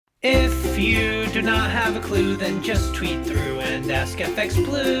If you do not have a clue, then just tweet through and ask FX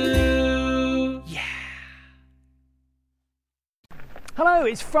Blue. Yeah. Hello,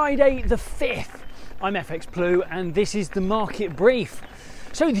 it's Friday the 5th. I'm FX Blue and this is the market brief.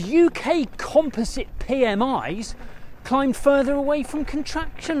 So the UK composite PMIs climbed further away from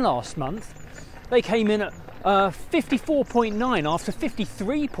contraction last month. They came in at 54.9 after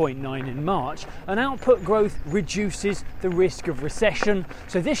 53.9 in March, and output growth reduces the risk of recession,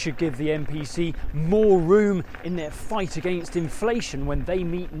 so this should give the MPC more room in their fight against inflation when they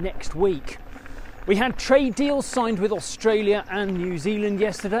meet next week. We had trade deals signed with Australia and New Zealand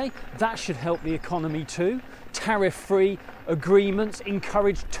yesterday. That should help the economy too. Tariff-free agreements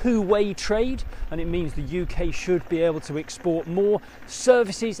encourage two-way trade, and it means the UK should be able to export more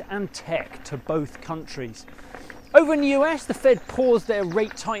services and tech to both countries. Over in the US, the Fed paused their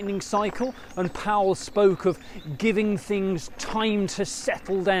rate tightening cycle, and Powell spoke of giving things time to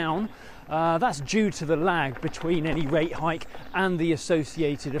settle down. That's due to the lag between any rate hike and the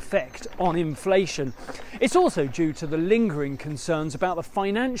associated effect on inflation. It's also due to the lingering concerns about the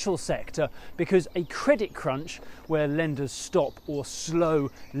financial sector, because a credit crunch where lenders stop or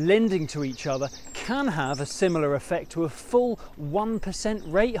slow lending to each other can have a similar effect to a full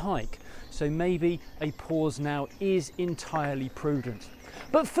 1% rate hike. So maybe a pause now is entirely prudent.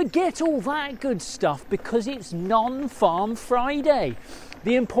 But forget all that good stuff, because it's non-farm Friday.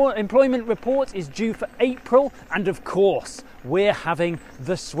 The employment report is due for April, and of course, we're having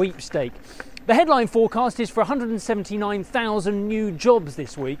the sweepstake. The headline forecast is for 179,000 new jobs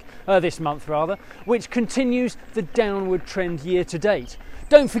this month, which continues the downward trend year to date.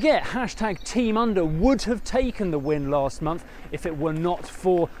 Don't forget, hashtag Team Under would have taken the win last month if it were not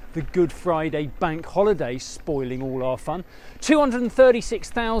for the Good Friday bank holiday spoiling all our fun.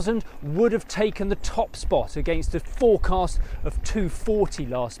 236,000 would have taken the top spot against a forecast of 240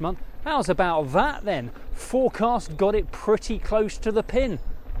 last month. How's about that then? Forecast got it pretty close to the pin,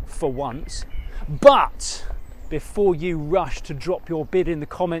 for once. But before you rush to drop your bid in the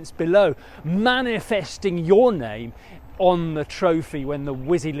comments below, manifesting your name on the trophy when the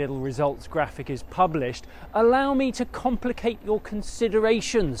whizzy little results graphic is published, allow me to complicate your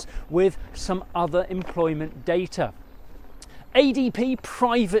considerations with some other employment data. ADP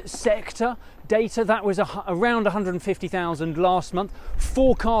private sector data, that was around 150,000 last month.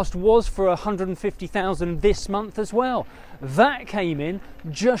 Forecast was for 150,000 this month as well. That came in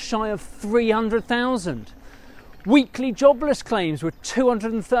just shy of 300,000. Weekly jobless claims were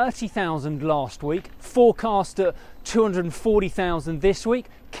 230,000 last week, forecast at 240,000 this week,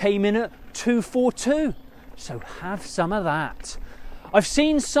 came in at 242. So have some of that. I've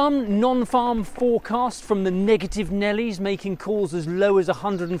seen some non-farm forecasts from the negative Nellies making calls as low as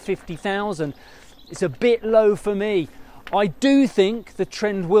 150,000. It's a bit low for me. I do think the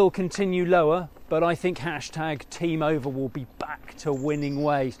trend will continue lower, but I think hashtag Team Over will be back to winning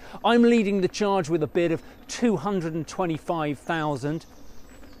ways. I'm leading the charge with a bid of 225,000.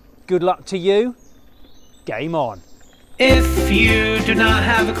 Good luck to you. Game on. If you do not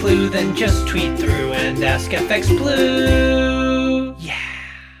have a clue, then just tweet through and ask FX Blue.